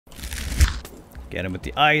Get him with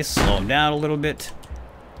the ice, slow him down a little bit.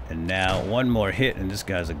 And now one more hit and this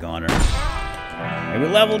guy's a goner. And we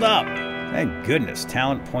leveled up! Thank goodness,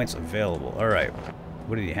 talent points available. Alright,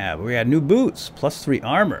 what did he have? We had new boots, +3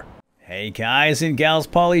 armor. Hey guys and gals,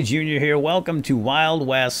 Paulie Jr. here. Welcome to Wild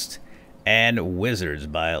West and Wizards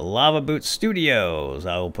by Lava Boot Studios.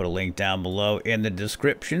 I will put a link down below in the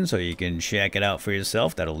description so you can check it out for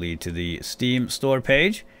yourself. That'll lead to the Steam store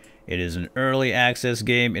page. It is an early access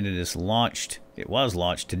game and it is launched. It was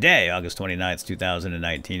launched today, August 29th,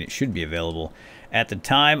 2019. It should be available at the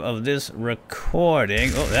time of this recording.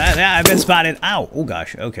 Oh, I've been spotted. Ow! Oh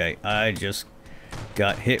gosh. Okay, I just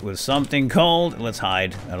got hit with something cold. Let's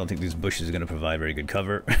hide. I don't think these bushes are going to provide very good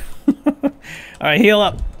cover. Alright, heal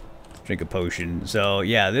up. Drink a potion. So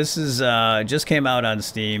yeah, this is just came out on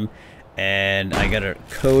Steam, and I got a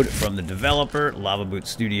code from the developer, Lava Boot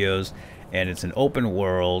Studios, and it's an open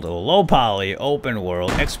world, a low poly open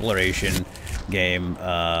world exploration game,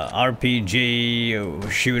 RPG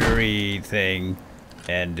shootery thing,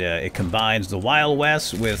 and it combines the Wild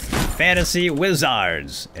West with fantasy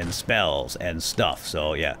wizards and spells and stuff.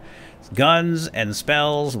 So yeah, guns and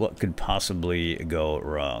spells, what could possibly go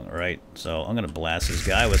wrong, right? So I'm gonna blast this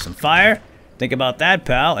guy with some fire. Think about that,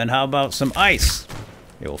 pal. And how about some ice?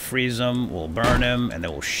 It will freeze him, we'll burn him, and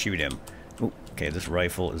then we'll shoot him. Ooh, okay, this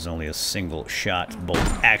rifle is only a single shot bolt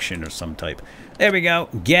action of some type. There we go.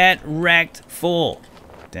 Get wrecked, fool.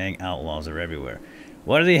 Dang, outlaws are everywhere.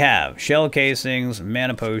 What does he have? Shell casings,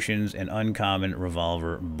 mana potions, and uncommon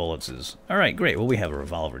revolver bullets. Alright, great. Well, we have a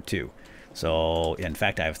revolver too. So, in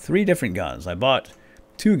fact, I have 3 different guns. I bought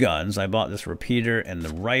 2 guns. I bought this repeater and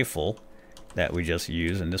the rifle that we just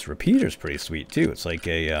used. And this repeater is pretty sweet too. It's like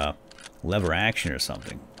a lever action or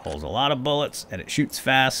something. Holds a lot of bullets and it shoots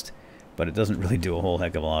fast, but it doesn't really do a whole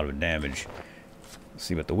heck of a lot of damage. Let's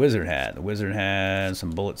see what the wizard had. The wizard had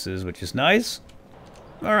some bullets, which is nice.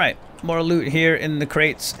 Alright, more loot here in the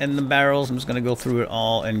crates and the barrels. I'm just going to go through it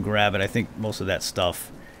all and grab it. I think most of that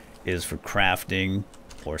stuff is for crafting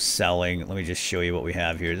or selling. Let me just show you what we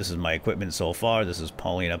have here. This is my equipment so far. This is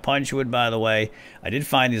Paulina Punchwood, by the way. I did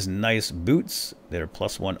find these nice boots. They're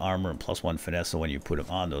 +1 armor and +1 finesse, so when you put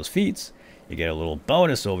them on those feet, you get a little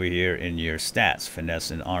bonus over here in your stats,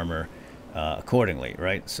 finesse and armor, accordingly,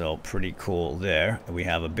 right? So pretty cool there. We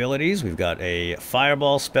have abilities. We've got a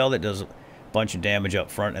fireball spell that does a bunch of damage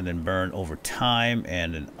up front and then burn over time,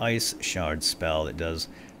 and an ice shard spell that does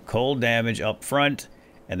cold damage up front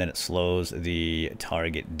and then it slows the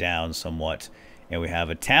target down somewhat. And we have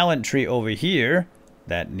a talent tree over here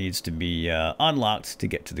that needs to be unlocked to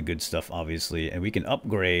get to the good stuff, obviously. And we can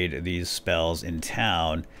upgrade these spells in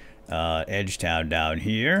town. Edge Town down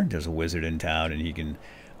here. There's a wizard in town and he can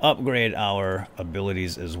upgrade our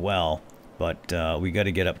abilities as well. But we got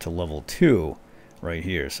to get up to level 2 right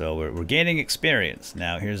here. So we're gaining experience.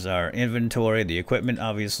 Now here's our inventory, the equipment,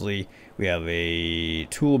 obviously. We have a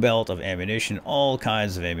tool belt of ammunition, all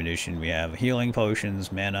kinds of ammunition. We have healing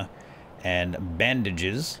potions, mana, and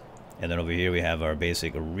bandages. And then over here we have our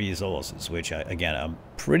basic resources, which, again, I'm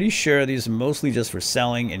pretty sure these are mostly just for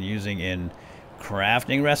selling and using in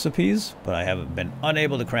crafting recipes, but I haven't been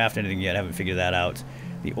unable to craft anything yet. I haven't figured that out.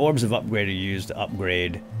 The orbs of upgrade are used to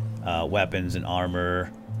upgrade weapons and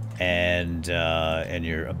armor and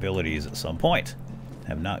your abilities at some point.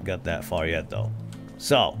 Have not got that far yet, though.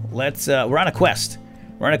 So let's we're on a quest.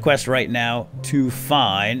 We're on a quest right now to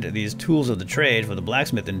find these tools of the trade for the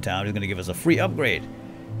blacksmith in town, who's going to give us a free upgrade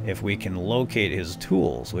if we can locate his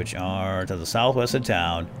tools, which are to the southwest of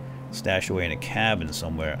town, stashed away in a cabin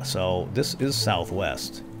somewhere. So this is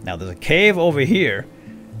southwest. Now there's a cave over here,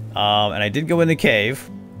 and I did go in the cave,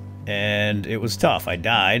 and it was tough. I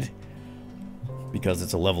died because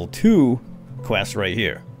it's a level 2 quest right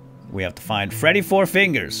here. We have to find Freddy Four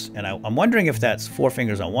Fingers, and I'm wondering if that's 4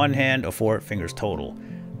 fingers on one hand or 4 fingers total.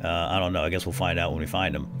 I don't know. I guess we'll find out when we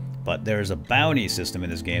find them. But there's a bounty system in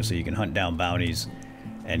this game, so you can hunt down bounties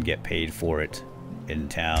and get paid for it in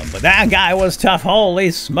town. But that guy was tough. Holy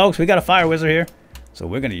smokes! We got a fire wizard here, so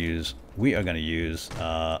we are gonna use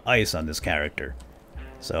ice on this character.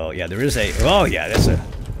 So yeah, there is a that's a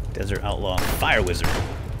desert outlaw fire wizard.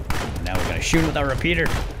 And now we're gonna shoot him with our repeater.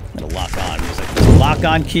 I'm gonna lock on. There's a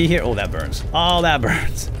lock-on key here. Oh, that burns. Oh, that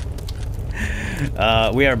burns.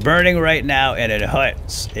 We are burning right now, and it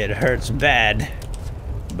hurts. It hurts bad.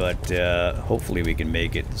 But hopefully we can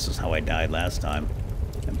make it. This is how I died last time.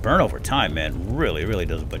 And burn over time, man, really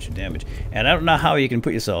does a bunch of damage. And I don't know how you can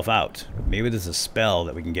put yourself out. Maybe there's a spell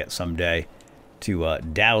that we can get someday to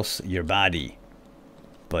douse your body.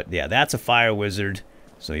 But yeah, that's a fire wizard.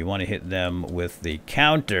 So you want to hit them with the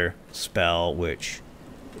counter spell, which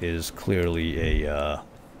is clearly a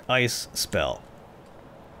ice spell.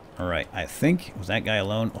 Alright, I think... Was that guy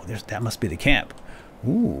alone? Oh, that must be the camp.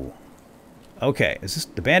 Ooh. Okay, is this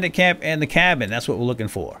the bandit camp and the cabin? That's what we're looking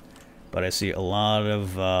for. But I see a lot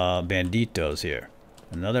of banditos here.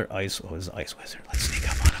 Another ice... Oh, this is Ice Wizard. Let's sneak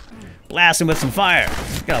up on him. Blast him with some fire.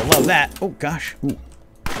 Gotta love that. Oh, gosh. Ooh.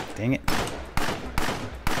 Dang it.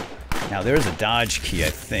 Now, there is a dodge key, I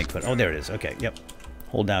think. But oh, there it is. Okay, yep.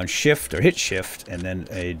 Hold down shift or hit shift and then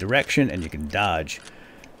a direction and you can dodge.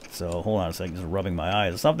 So, hold on a second. Just rubbing my eye.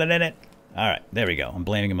 There's something in it. Alright, there we go. I'm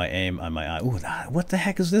blaming my aim on my eye. Ooh, what the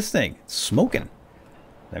heck is this thing? It's smoking.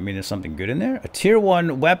 That mean there's something good in there? A tier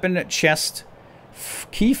 1 weapon chest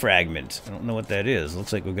key fragment. I don't know what that is.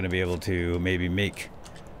 Looks like we're going to be able to maybe make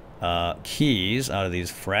keys out of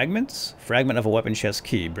these fragments. Fragment of a weapon chest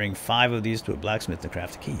key. Bring 5 of these to a blacksmith to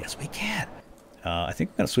craft a key. Yes, we can. I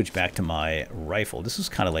think I'm going to switch back to my rifle. This is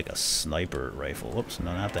kind of like a sniper rifle. Whoops,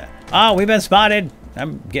 no, not that. Oh, we've been spotted.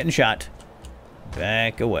 I'm getting shot.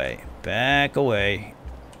 Back away. Back away.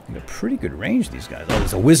 They got pretty good range, these guys. Oh,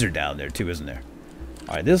 there's a wizard down there, too, isn't there?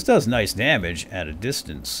 Alright, this does nice damage at a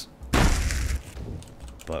distance.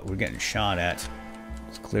 But we're getting shot at.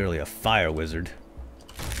 It's clearly a fire wizard.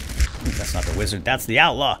 That's not the wizard. That's the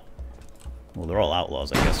outlaw. Well, they're all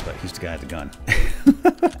outlaws, I guess, but he's the guy with the gun.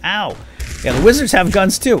 Ow! Yeah, the wizards have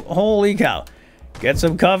guns, too. Holy cow. Get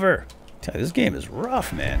some cover. Tell you, this game is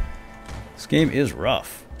rough, man. This game is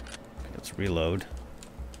rough. Let's reload.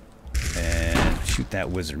 And shoot that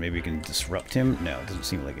wizard. Maybe we can disrupt him. No, it doesn't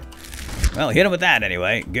seem like it. Well, hit him with that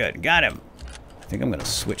anyway. Good. Got him. I think I'm going to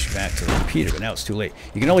switch back to the repeater, but now it's too late.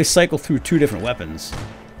 You can only cycle through 2 different weapons.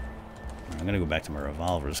 I'm going to go back to my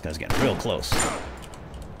revolver. This guy's getting real close.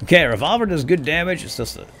 Okay, revolver does good damage. It's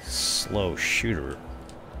just a slow shooter.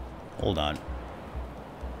 Hold on.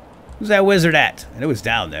 Who's that wizard at? I know he's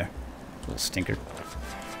down there. Little stinker.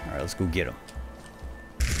 Alright, let's go get him.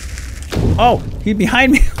 Oh, he's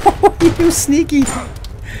behind me. You sneaky.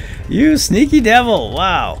 You sneaky devil.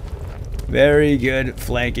 Wow. Very good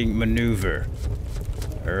flanking maneuver.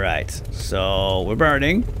 Alright, so we're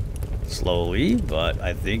burning. Slowly, but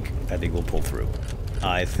I think we'll pull through.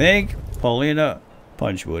 I think Paulina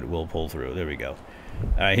Punchwood will pull through. There we go.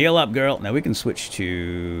 Alright, heal up, girl. Now we can switch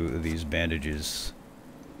to these bandages.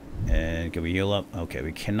 And can we heal up? Okay,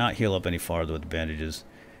 we cannot heal up any farther with the bandages.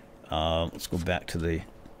 Let's go back to the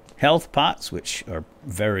health pots, which are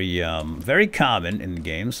very common in the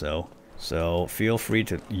game, so feel free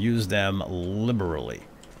to use them liberally.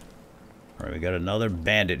 Alright, we got another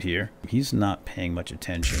bandit here. He's not paying much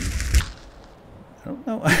attention. I don't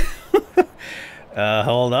know.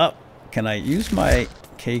 Hold up. Can I use my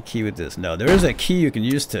K key with this? No, there is a key you can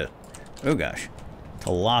use to, oh gosh,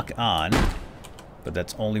 to lock on, but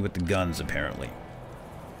that's only with the guns apparently.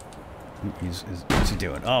 What's he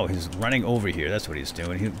doing? Oh, he's running over here. That's what he's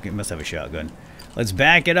doing. He must have a shotgun. Let's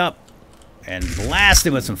back it up and blast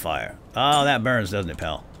him with some fire. Oh, that burns, doesn't it,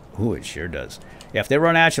 pal? Ooh, it sure does. Yeah, if they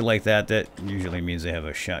run at you like that, that usually means they have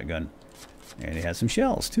a shotgun. And he has some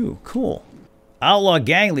shells, too. Cool. Outlaw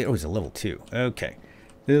gang leader. Oh, he's a level 2. Okay.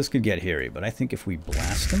 This could get hairy, but I think if we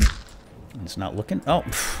blast him... It's not looking... Oh,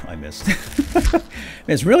 phew, I missed.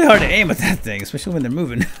 It's really hard to aim with that thing, especially when they're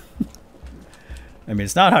moving. I mean,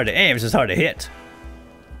 it's not hard to aim, it's just hard to hit.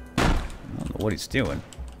 I don't know what he's doing.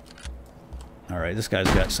 Alright, this guy's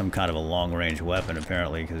got some kind of a long-range weapon,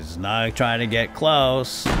 apparently, because he's not trying to get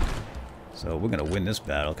close. So we're going to win this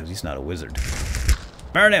battle, because he's not a wizard.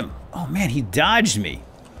 Burn him! Oh, man, he dodged me.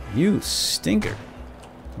 You stinker.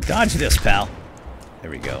 Dodge this, pal. There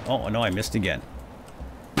we go. Oh, no, I missed again.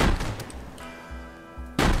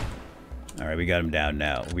 Alright, we got him down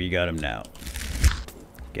now. We got him now.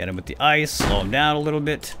 Get him with the ice, slow him down a little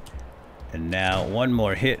bit. And now one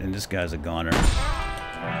more hit and this guy's a goner.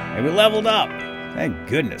 And we leveled up! Thank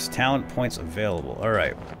goodness, talent points available.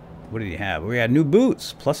 Alright, what did he have? We had new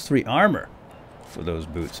boots, plus 3 armor for those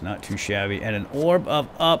boots. Not too shabby. And an orb of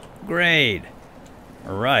upgrade.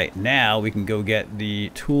 Alright, now we can go get the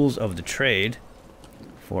tools of the trade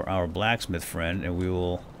for our blacksmith friend, and we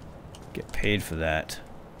will get paid for that.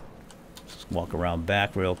 Just walk around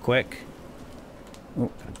back real quick. Oh,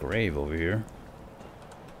 a grave over here.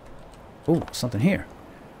 Oh, something here.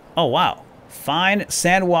 Oh, wow. Fine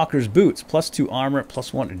Sandwalker's boots. Plus 2 armor,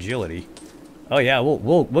 plus 1 agility. Oh, yeah,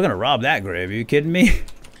 we're gonna rob that grave. Are you kidding me?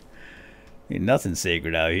 Ain't nothing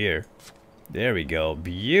sacred out here. There we go.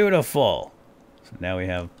 Beautiful. So now we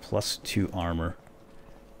have plus 2 armor.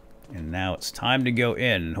 And now it's time to go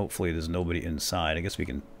in. Hopefully there's nobody inside. I guess we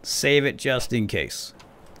can save it just in case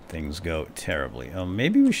things go terribly.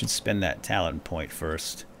 Maybe we should spend that talent point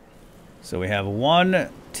first. So we have 1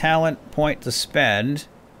 talent point to spend.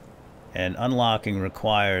 And unlocking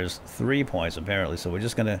requires 3 points, apparently. So we're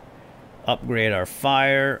just going to upgrade our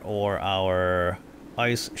fire or our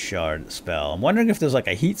ice shard spell. I'm wondering if there's like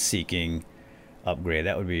a heat-seeking upgrade.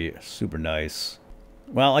 That would be super nice.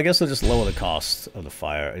 Well, I guess we'll just lower the cost of the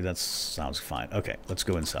fire. That sounds fine. Okay, let's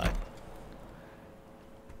go inside.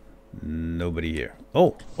 Nobody here.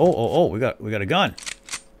 Oh, we got a gun.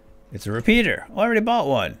 It's a repeater. Oh, I already bought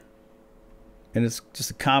one. And it's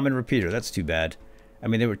just a common repeater. That's too bad. I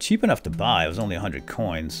mean, they were cheap enough to buy. It was only 100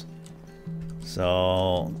 coins.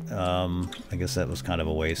 So, I guess that was kind of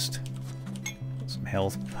a waste. Some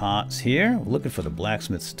health pots here. We're looking for the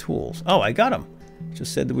blacksmith's tools. Oh, I got them.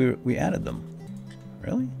 Just said that we added them.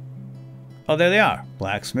 Really? Oh, there they are.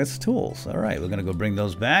 Blacksmith's tools. All right, we're going to go bring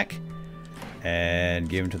those back and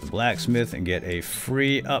give them to the blacksmith and get a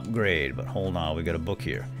free upgrade. But hold on, we got a book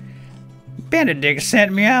here. Benedict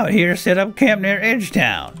sent me out here to set up camp near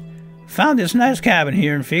Edgetown. Found this nice cabin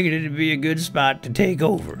here and figured it'd be a good spot to take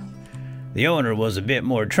over. The owner was a bit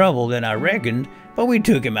more trouble than I reckoned, but we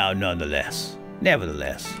took him out nonetheless.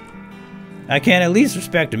 Nevertheless. I can at least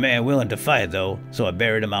respect a man willing to fight, though, so I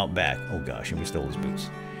buried him out back. Oh gosh, and we stole his boots.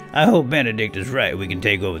 I hope Benedict is right. We can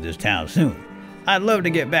take over this town soon. I'd love to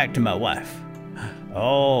get back to my wife.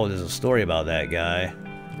 Oh, there's a story about that guy.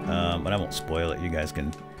 But I won't spoil it. You guys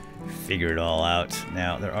can figure it all out.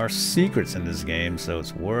 Now, there are secrets in this game, so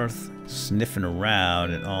it's worth sniffing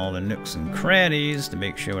around in all the nooks and crannies to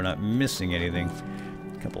make sure we're not missing anything.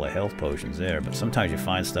 A couple of health potions there, but sometimes you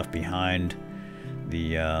find stuff behind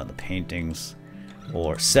the paintings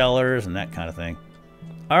or cellars and that kind of thing.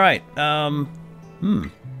 All right.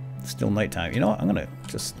 It's still nighttime. You know what? I'm gonna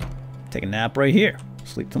just take a nap right here.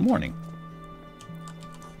 Sleep till morning.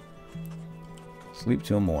 Sleep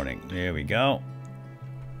till morning. There we go.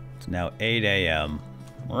 It's now 8 a.m.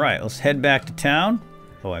 All right, let's head back to town.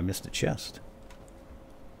 Oh, I missed a chest.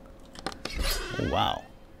 Oh, wow.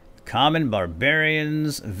 Common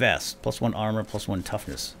Barbarian's Vest. +1 armor, +1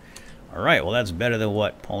 toughness. All right, well, that's better than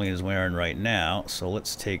what Pauline is wearing right now. So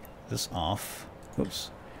let's take this off.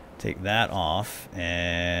 Oops. Take that off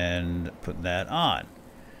and put that on.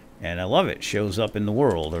 And I love it. Shows up in the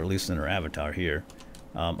world, or at least in her avatar here.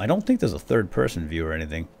 I don't think there's a third-person view or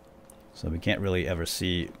anything. So we can't really ever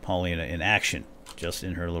see Paulina in action, just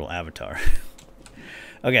in her little avatar.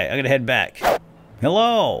 Okay, I'm gonna head back.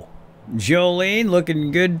 Hello! Jolene,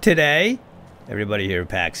 looking good today. Everybody here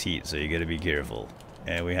packs heat, so you gotta be careful.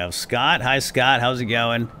 And we have Scott. Hi, Scott. How's it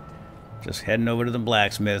going? Just heading over to the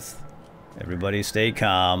blacksmith. Everybody stay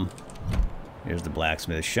calm. Here's the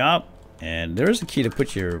blacksmith shop. And there is a key to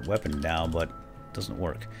put your weapon down, but it doesn't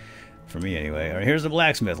work. For me, anyway. All right, here's the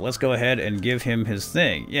blacksmith. Let's go ahead and give him his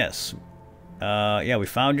thing. Yes. Yeah, we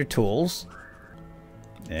found your tools.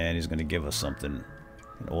 And he's going to give us something.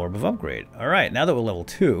 An orb of upgrade. All right, now that we're level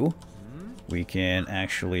 2, we can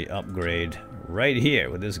actually upgrade right here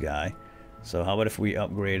with this guy. So how about if we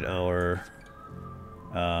upgrade our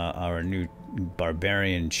new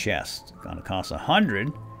barbarian chest? It's going to cost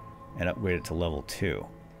 100 and upgrade it to level 2.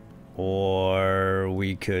 Or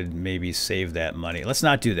we could maybe save that money. Let's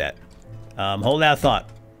not do that. Hold that thought.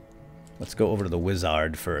 Let's go over to the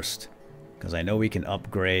wizard first, because I know we can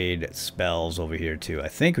upgrade spells over here too. I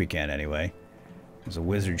think we can anyway. There's a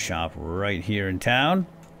wizard shop right here in town,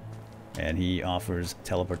 and he offers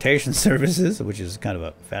teleportation services, which is kind of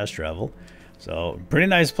a fast travel. So pretty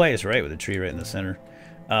nice place, right, with a tree right in the center.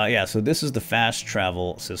 Yeah, so this is the fast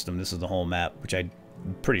travel system. This is the whole map, which I'm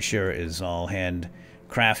pretty sure is all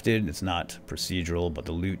handcrafted. It's not procedural, but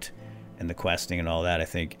the loot and the questing and all that, I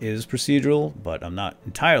think, is procedural, but I'm not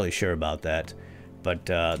entirely sure about that. But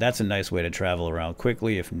that's a nice way to travel around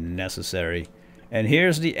quickly if necessary. And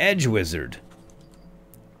here's the Edge Wizard.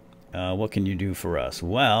 What can you do for us?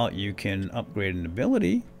 Well, you can upgrade an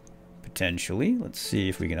ability, potentially. Let's see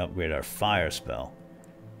if we can upgrade our fire spell.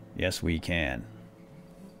 Yes, we can.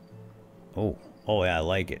 Oh yeah, I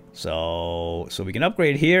like it. So we can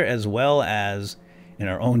upgrade here as well as in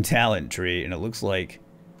our own talent tree, and it looks like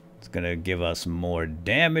it's going to give us more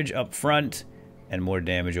damage up front and more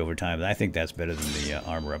damage over time. I think that's better than the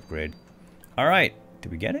armor upgrade. All right.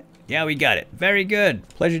 Did we get it? Yeah, we got it. Very good.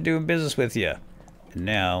 Pleasure doing business with you. And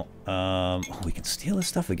now, oh, we can steal this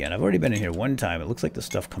stuff again. I've already been in here one time. It looks like the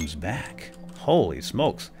stuff comes back. Holy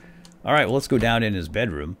smokes. All right, well, let's go down in his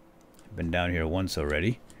bedroom. I've been down here once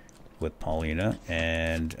already with Paulina.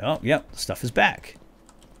 And, oh, yep, the stuff is back.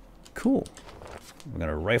 Cool. We're going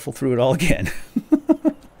to rifle through it all again.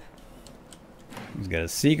 He's got a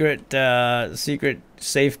secret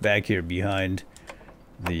safe back here behind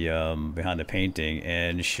the painting,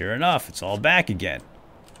 and sure enough, it's all back again.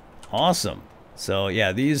 Awesome. So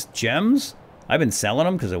yeah, these gems, I've been selling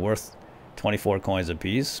them because they're worth 24 coins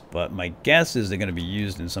apiece, but my guess is they're going to be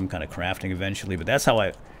used in some kind of crafting eventually, but that's how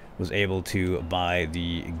I was able to buy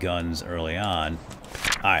the guns early on.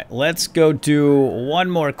 Alright, let's go do one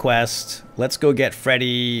more quest. Let's go get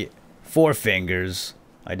Freddy Four Fingers.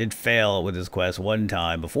 I did fail with this quest one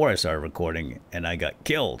time before I started recording, and I got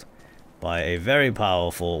killed by a very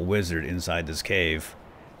powerful wizard inside this cave.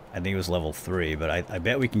 I think it was level 3, but I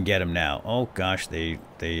bet we can get him now. Oh gosh, they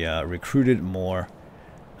recruited more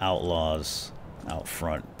outlaws out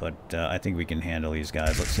front, but I think we can handle these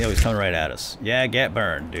guys. Let's see how he's coming right at us. Yeah, get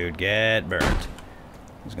burned, dude, get burned.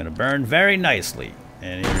 He's gonna burn very nicely,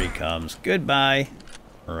 and here he comes. Goodbye.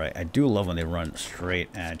 All right, I do love when they run straight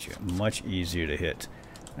at you. Much easier to hit.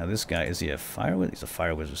 Now this guy, is he a fire wizard? He's a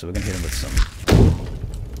fire wizard, so we're gonna hit him with some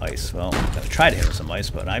ice. Well, I'm gonna try to hit him with some ice,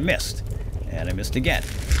 but I missed, and I missed again,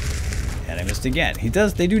 and I missed again.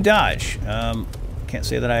 They do dodge. Can't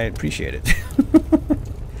say that I appreciate it.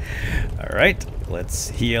 Alright, let's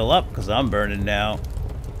heal up, because I'm burning now.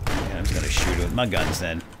 And I'm just going to shoot with my guns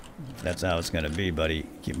then. That's how it's going to be, buddy.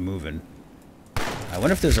 Keep moving. I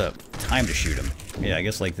wonder if there's a time to shoot him. Yeah, I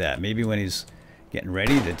guess like that. Maybe when he's getting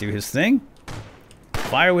ready to do his thing.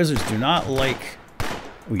 Fire wizards do not like...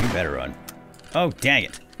 Oh, you better run. Oh, dang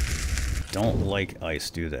it. Don't like ice,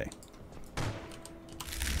 do they?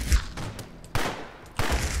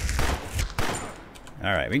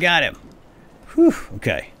 Alright, we got him. Whew,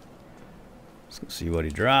 okay. Let's go see what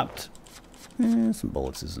he dropped. Some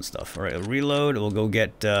bullets and stuff. Alright, we'll reload. We'll go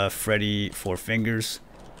get Freddy Four Fingers.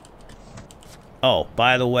 Oh,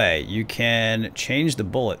 by the way, you can change the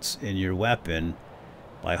bullets in your weapon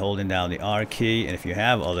by holding down the R key. And if you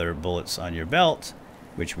have other bullets on your belt,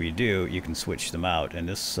 which we do, you can switch them out. And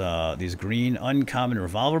these green uncommon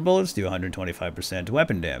revolver bullets do 125%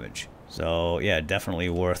 weapon damage. So, yeah, definitely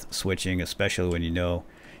worth switching, especially when you know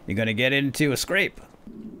you're going to get into a scrape.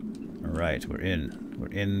 Alright, we're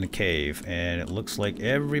in the cave, and it looks like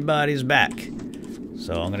everybody's back.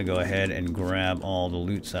 So I'm going to go ahead and grab all the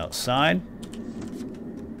loots outside.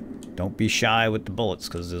 Don't be shy with the bullets,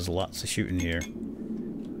 because there's lots of shooting here.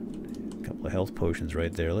 A couple of health potions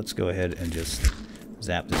right there. Let's go ahead and just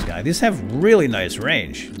zap this guy. These have really nice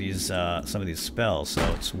range, these some of these spells, so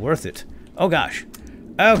it's worth it. Oh gosh.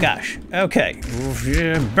 Oh gosh. Okay.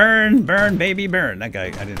 Burn, burn, baby, burn. That guy,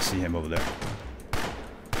 I didn't see him over there.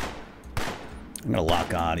 I'm gonna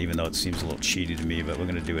lock on, even though it seems a little cheaty to me, but we're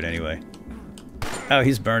gonna do it anyway. Oh,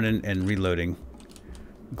 he's burning and reloading.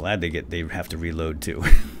 I'm glad they have to reload too.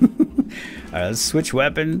 Alright, let's switch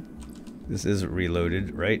weapon. This is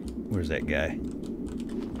reloaded, right? Where's that guy?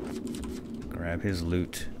 Grab his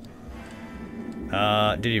loot.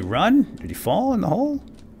 Did he run? Did he fall in the hole?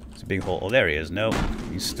 It's a big hole. Oh, there he is. No,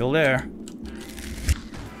 he's still there.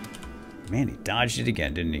 Man, he dodged it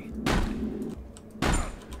again, didn't he?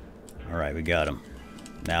 Alright, we got him.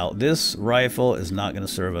 Now, this rifle is not going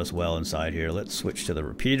to serve us well inside here. Let's switch to the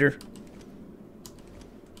repeater.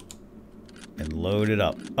 And load it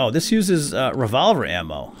up. Oh, this uses revolver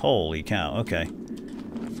ammo. Holy cow, okay.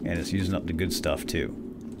 And it's using up the good stuff, too.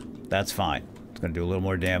 That's fine. It's going to do a little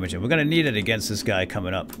more damage. And we're going to need it against this guy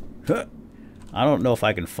coming up. Huh. I don't know if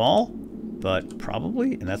I can fall, but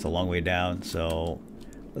probably. And that's a long way down, so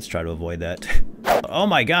let's try to avoid that. Oh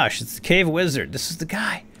my gosh, it's the cave wizard. This is the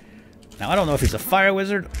guy. Now, I don't know if he's a fire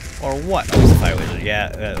wizard or what. Oh, he's a fire wizard.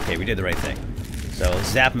 Yeah, okay, we did the right thing. So, let's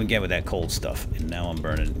zap him again with that cold stuff. And now I'm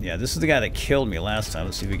burning. Yeah, this is the guy that killed me last time.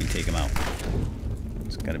 Let's see if we can take him out.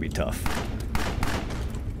 It's gonna be tough.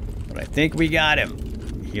 But I think we got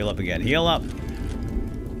him. Heal up again. Heal up.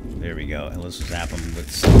 There we go. And let's zap him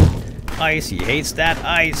with some ice. He hates that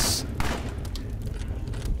ice.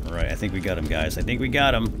 Alright, I think we got him, guys. I think we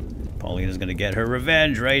got him. Paulina's gonna get her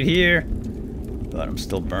revenge right here. But I'm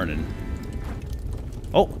still burning.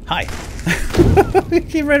 Oh, hi. He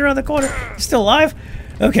came right around the corner. He's still alive?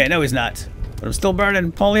 Okay, no he's not. But I'm still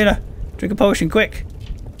burning. Paulina, drink a potion, quick.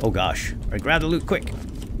 Oh gosh. Alright, grab the loot, quick.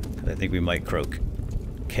 I think we might croak.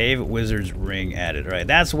 Cave Wizard's Ring added. Alright,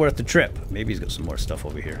 that's worth the trip. Maybe he's got some more stuff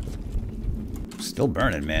over here. Still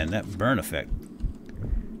burning, man. That burn effect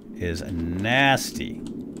is nasty.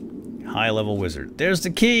 High-level wizard. There's the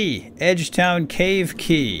key! Edgetown Cave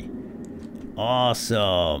Key.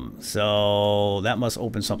 Awesome. So that must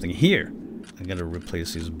open something here. I gotta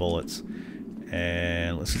replace these bullets.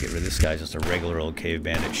 And let's get rid of this guy. Just a regular old cave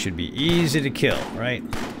bandit. Should be easy to kill, right?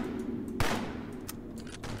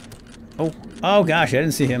 Oh gosh, I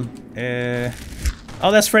didn't see him.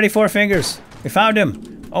 Oh, that's Freddy Four Fingers. We found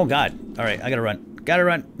him. Oh god. Alright, I gotta run. Gotta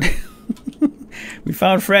run. We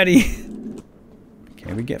found Freddy.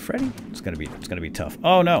 Can we get Freddy? It's gonna be tough.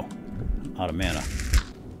 Oh no. Out of mana.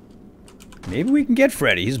 Maybe we can get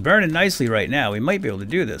Freddy. He's burning nicely right now. We might be able to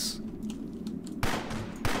do this.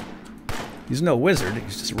 He's no wizard.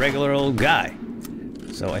 He's just a regular old guy.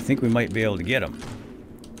 So I think we might be able to get him.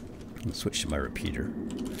 Let's switch to my repeater.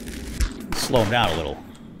 Slow him down a little.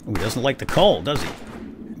 Oh, he doesn't like the coal, does he?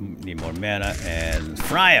 Need more mana and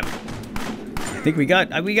fry him. I think we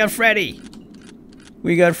got Freddy.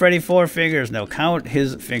 We got Freddy 4 fingers. Now count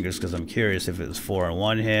his fingers because I'm curious if it was 4 on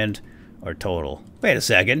one hand or total. Wait a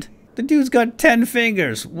second. The dude's got 10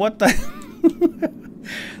 fingers. What the?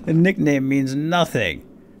 The nickname means nothing.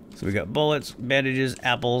 So we got bullets, bandages,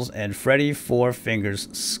 apples, and Freddy 4 fingers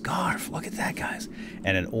scarf. Look at that, guys.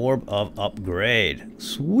 And an orb of upgrade.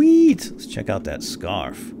 Sweet. Let's check out that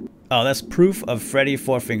scarf. Oh, that's proof of Freddy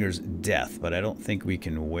 4 fingers death, but I don't think we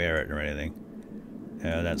can wear it or anything.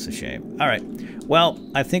 That's a shame. All right. Well,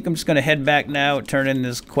 I think I'm just going to head back now, turn in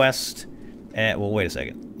this quest. And, well, wait a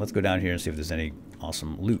second. Let's go down here and see if there's any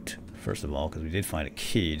awesome loot, first of all, because we did find a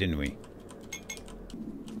key, didn't we?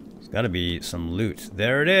 There's got to be some loot.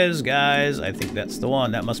 There it is, guys. I think that's the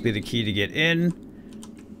one. That must be the key to get in.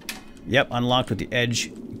 Yep, unlocked with the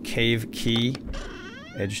Edge Cave key.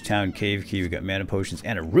 Edgetown Cave key. We got mana potions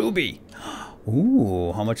and a ruby.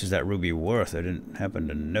 Ooh, how much is that ruby worth? I didn't happen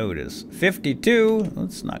to notice. 52.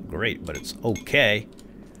 That's not great, but it's okay.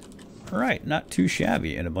 All right, not too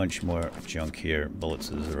shabby. And a bunch more junk here.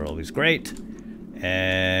 Bullets are always great.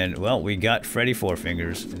 And, well, we got Freddy 4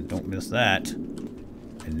 fingers. And don't miss that.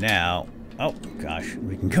 And now, oh, gosh,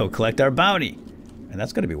 we can go collect our bounty. And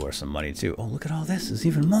that's going to be worth some money, too. Oh, look at all this. There's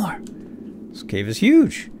even more. This cave is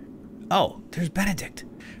huge. Oh, there's Benedict.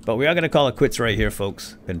 But we are going to call it quits right here,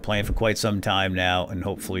 folks. Been playing for quite some time now, and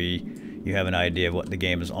hopefully you have an idea of what the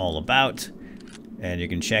game is all about. And you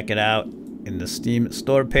can check it out in the Steam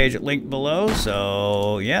store page linked below.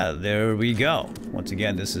 So, yeah, there we go. Once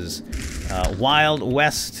again, this is Wild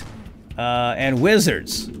West and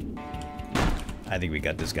Wizards. I think we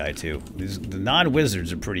got this guy, too. The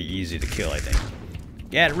non-wizards are pretty easy to kill, I think.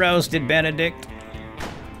 Get roasted, Benedict.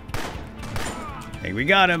 Hey, we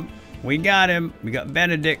got him. We got him. We got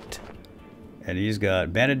Benedict. And he's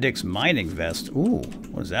got Benedict's mining vest. Ooh,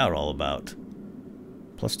 what is that all about?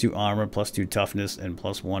 +2 armor, +2 toughness, and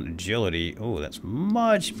 +1 agility. Ooh, that's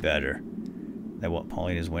much better than what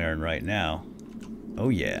Pauline is wearing right now. Oh,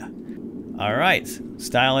 yeah. All right.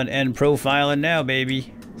 Styling and profiling now,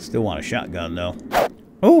 baby. Still want a shotgun, though.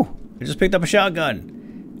 Oh, I just picked up a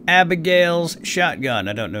shotgun. Abigail's shotgun.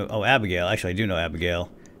 I don't know. Oh, Abigail. Actually, I do know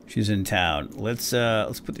Abigail. She's in town. Let's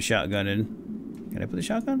put the shotgun in. Can I put the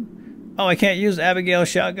shotgun? Oh, I can't use Abigail's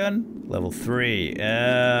shotgun? Level 3.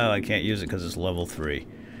 Oh, I can't use it because it's level 3.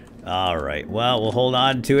 Alright, well, we'll hold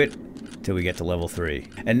on to it till we get to level 3.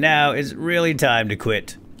 And now it's really time to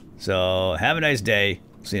quit. So, have a nice day.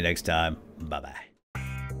 See you next time. Bye-bye.